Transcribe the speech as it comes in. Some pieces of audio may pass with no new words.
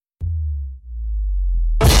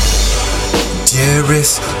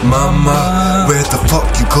dearest mama, where the fuck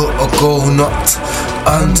you gotta go? Not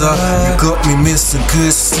under, you got me missing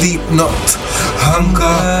good sleep, not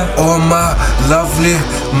hunger. Oh my lovely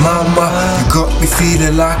mama, you got me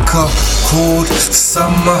feeling like a cold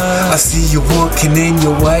summer. I see you walking in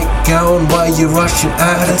your white gown while you're rushing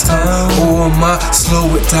out of town. Oh my, slow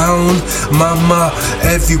it down mama,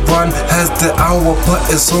 everyone has the hour but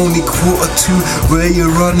it's only 1:45. Where you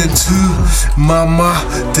running to mama,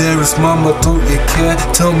 dearest mama, don't you care?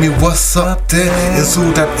 Tell me what's up there. It's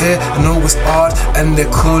all that air, I know it's hard and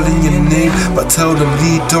they're calling your name, but tell them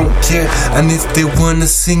we don't care. And if they wanna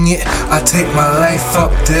sing it, I take my life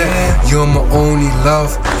up there. You're my only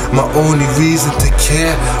love, my only reason to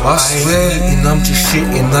care, I swear. And I'm just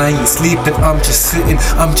shitting, I ain't sleeping, I'm just sitting,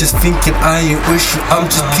 I'm just thinking, I ain't wishing, I'm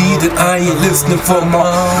just pleading, I ain't listening for my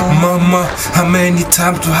mama. How many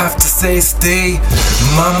times do I have to say stay?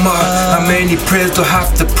 Mama, how many prayers do I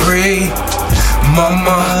have to pray?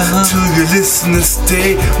 Mama, till you listen and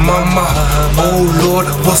stay. Mama, oh Lord,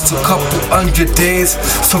 what's a couple 100 days?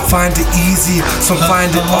 Some find it easy, some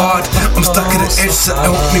find it hard. I'm stuck at the edge, so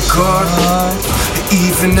help me God.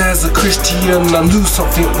 Even as a Christian, I knew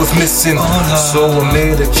something was missing, so I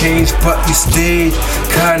made a change, but you stayed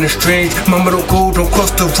kinda strange. Mama, don't go, don't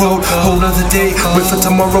cross the road. Whole other day, wait for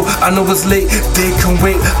tomorrow. I know it's late, they can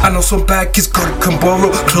wait. I know some bad kids gotta come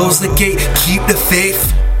borrow. Close the gate, keep the faith.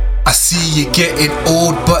 I see you getting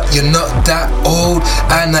old, but you're not that old,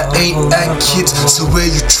 and I ain't that kid, so where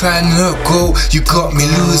you trying to go? You got me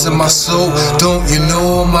losing my soul, don't you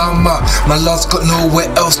know mama? My love's got nowhere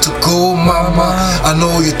else to go mama. I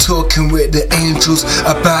know you're talking with the angels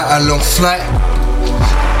about a long flight,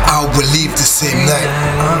 I will leave the same night.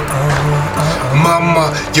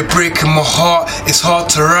 Mama, you're breaking my heart, it's hard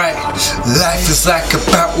to write. Life is like a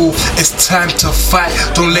battle, it's time to fight.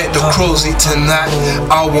 Don't let the crows eat tonight.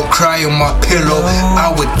 I won't cry on my pillow,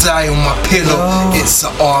 I would die on my pillow. It's a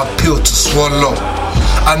hard pill to swallow.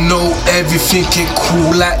 I know everything ain't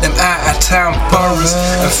cool like them out of town boroughs,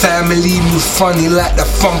 and family move funny like the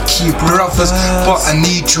funky brothers, but I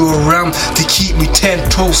need you around to keep me 10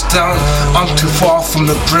 toes down. I'm too far from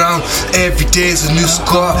the ground, every day's a new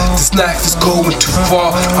scar. This life is going too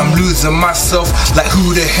far, I'm losing myself. Like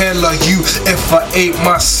who the hell are you if I ain't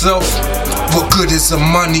myself? What good is the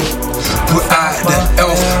money without the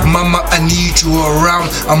help? Mama, I need you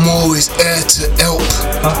around, I'm always here to help.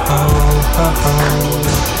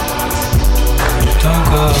 Don't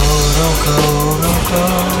go, don't go, don't go.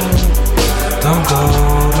 Don't go,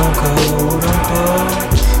 don't go, don't go.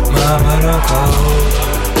 Mama, don't go.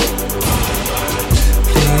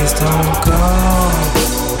 Please don't go.